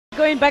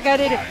going back at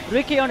it.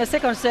 Ricki on the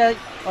second set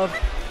of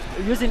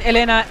using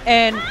Elena,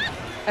 and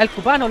El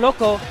Cubano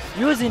Loco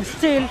using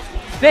still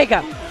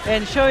Vega,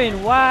 and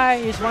showing why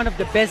he's one of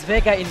the best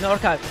Vega in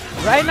NorCal.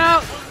 Right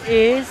now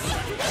is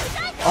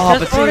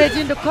just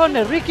already in the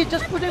corner. Ricki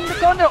just put him in the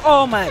corner.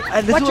 Oh my.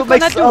 And this is what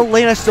makes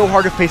Elena so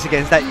hard to face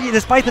against. That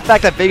despite the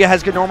fact that Vega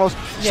has good normals,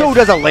 so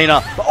does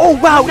Elena. Oh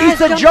wow, nice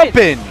he's the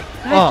jumping.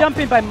 Nice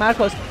jumping by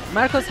Marcos.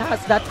 Marcos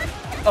has that.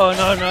 Oh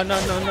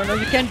no.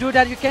 You can't do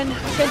that. You can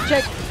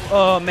check.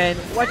 Oh man,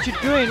 what you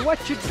doing?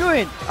 What you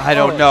doing? I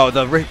don't know.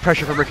 The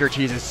pressure from Ricki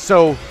Ortiz is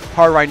so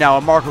hard right now,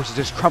 and Marcos is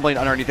just crumbling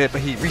underneath it.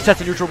 But he resets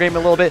the neutral game a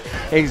little bit,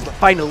 and he's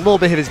finding a little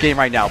bit of his game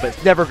right now. But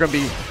it's never going to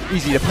be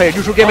easy to play a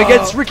neutral game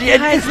against Ricki,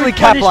 and instantly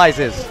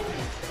capitalizes.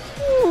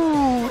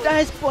 Ooh,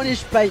 nice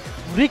punish by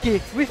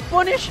Ricki. With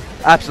punish?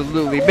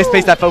 Absolutely.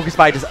 Misplaced that focus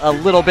by just a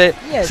little bit.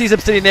 Yes. Sees him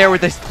sitting there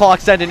with his claw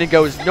extended and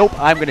goes, nope,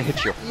 I'm going to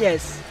hit you.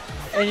 Yes.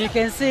 And you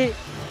can see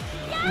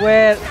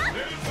where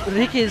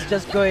Ricki is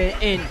just going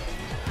in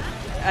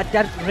at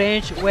that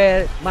range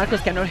where Marcos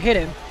cannot hit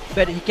him,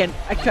 but he can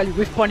actually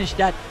whiff punish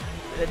that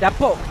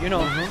poke, you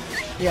know.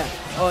 Yeah.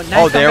 Oh, nice.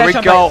 Oh, there we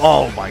go.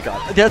 Oh my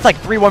god. That's like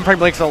 3 1-frame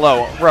blinks in a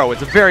row.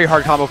 It's a very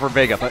hard combo for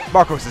Vega, but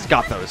Marcos has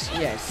got those.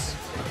 Yes.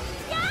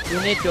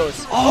 You need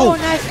those. Oh,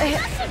 nice.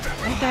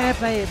 Nice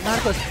by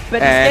Marcos.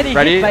 But and he's getting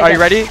ready? hit by Are you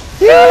ready?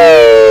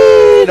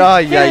 Oh,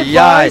 dude,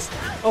 nice.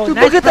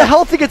 Look at the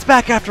health he gets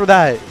back after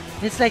that.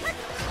 It's like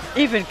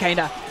even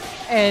kinda.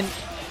 And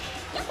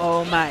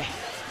oh my.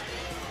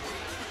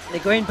 They're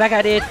going back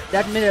at it,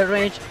 that middle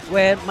range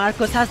where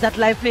Marcos has that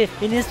life lead.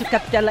 He needs to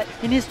capitalize.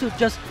 He needs to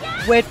just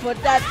wait for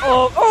that.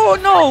 Oh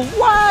no,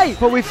 why?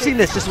 But we've seen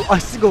this, just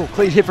a single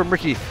clean hit from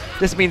Ricki.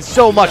 This means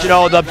so much, and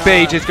oh, the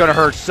beige is going to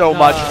hurt so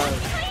much.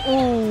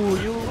 Ooh,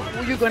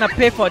 you're going to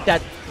pay for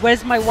that.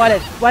 Where's my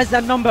wallet? Where's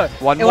that number?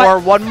 One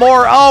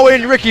more. Oh,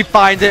 and Ricki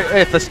finds it.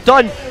 It's a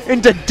stun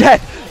into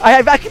death.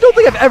 I don't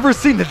think I've ever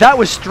seen that. That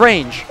was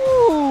strange.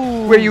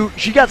 Ooh. Where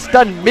she got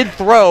stunned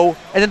mid-throw,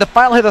 and then the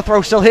final hit of the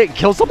throw still hit and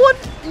kill someone?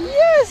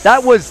 Yes.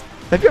 That was...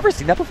 Have you ever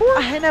seen that before?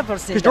 I have never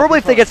seen that. Because normally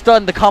if they get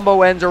stunned, the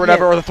combo ends or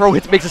whatever, or the throw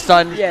hits makes a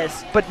stun.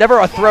 Yes. But never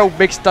a throw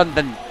makes stun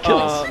then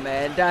kills. Oh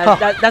man,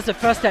 that's the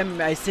first time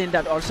I've seen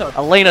that also.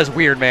 Elena's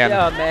weird, man.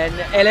 Yeah, man.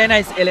 Elena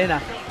is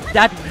Elena.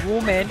 That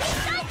woman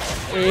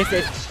is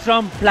a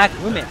strong black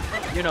woman,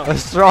 you know. A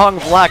strong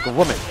black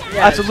woman.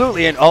 Yeah.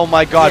 Absolutely. And oh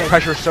my god,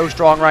 pressure's so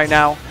strong right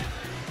now.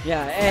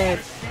 Yeah, and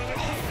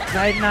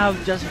right now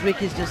just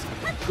Ricki's just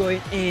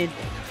going in,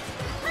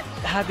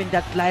 having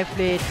that life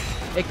lead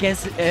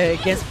against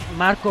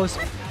Marcos.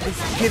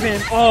 It's giving him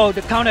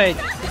the counter hit.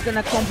 He's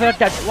gonna convert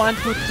that 1,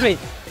 2, 3,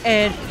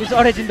 and he's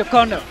already in the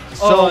corner.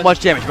 So much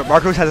damage, but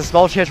Marcos has a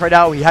small chance right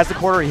now. He has the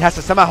corner. He has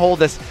to somehow hold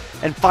this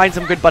and find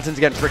some good buttons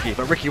against Ricki,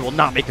 but Ricki will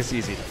not make this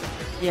easy.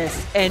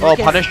 Yes, and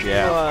punish,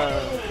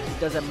 it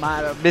doesn't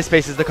matter.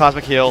 Misspaces the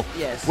cosmic heal.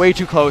 Yes. Way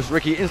too close.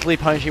 Ricki instantly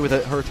punishing with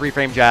her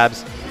 3-frame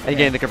jabs and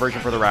getting the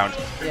conversion for the round.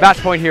 Yeah. Match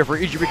point here for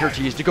Ricki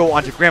Ortiz to go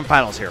on to grand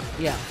finals here.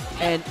 Yeah,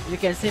 and you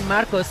can see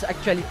Marcos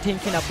actually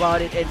thinking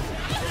about it, and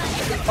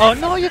oh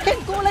no, you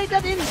can't go like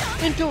that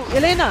into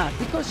Elena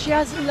because she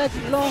has like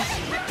long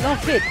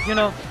feet, you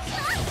know.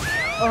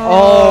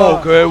 Oh,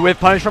 good with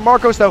punish from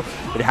Marcos though.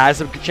 It has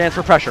a chance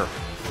for pressure.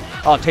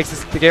 Oh, takes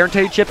the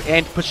guaranteed chip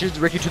and pushes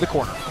Ricki to the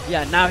corner.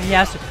 Yeah, now he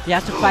has to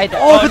fight that.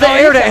 Oh, but the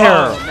air to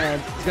air. Oh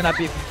man, it's gonna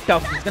be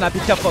tough. It's gonna be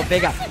tough for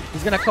Vega.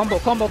 He's gonna combo.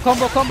 All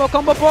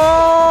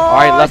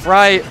right, left,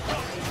 right.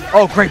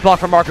 Oh, great block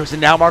from Marcos,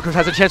 and now Marcos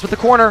has a chance with the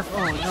corner.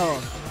 Oh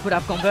no, could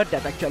have converted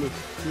that actually.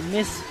 He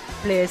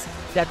misplaced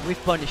that with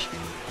punish.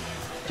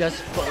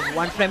 Just for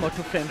 1 frame or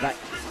 2 frame back.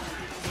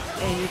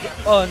 And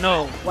oh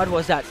no, what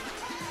was that?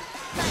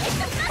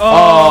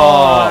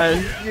 Oh,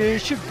 you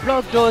should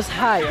block those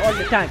high all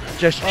the time.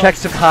 Just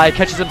checks him high,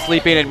 catches him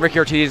sleeping, and Ricki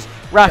Ortiz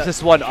wraps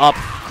this one up.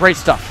 Great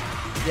stuff.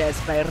 Yes,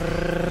 by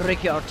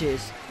Ricki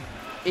Ortiz.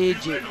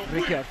 E.G.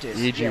 Ricki Ortiz.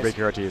 E.G.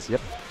 Ricki Ortiz,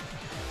 yep.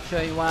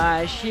 Showing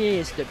why she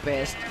is the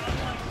best,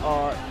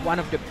 or one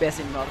of the best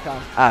in NorCal.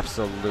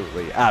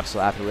 Absolutely.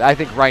 I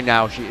think right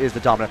now she is the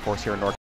dominant force here in NorCal.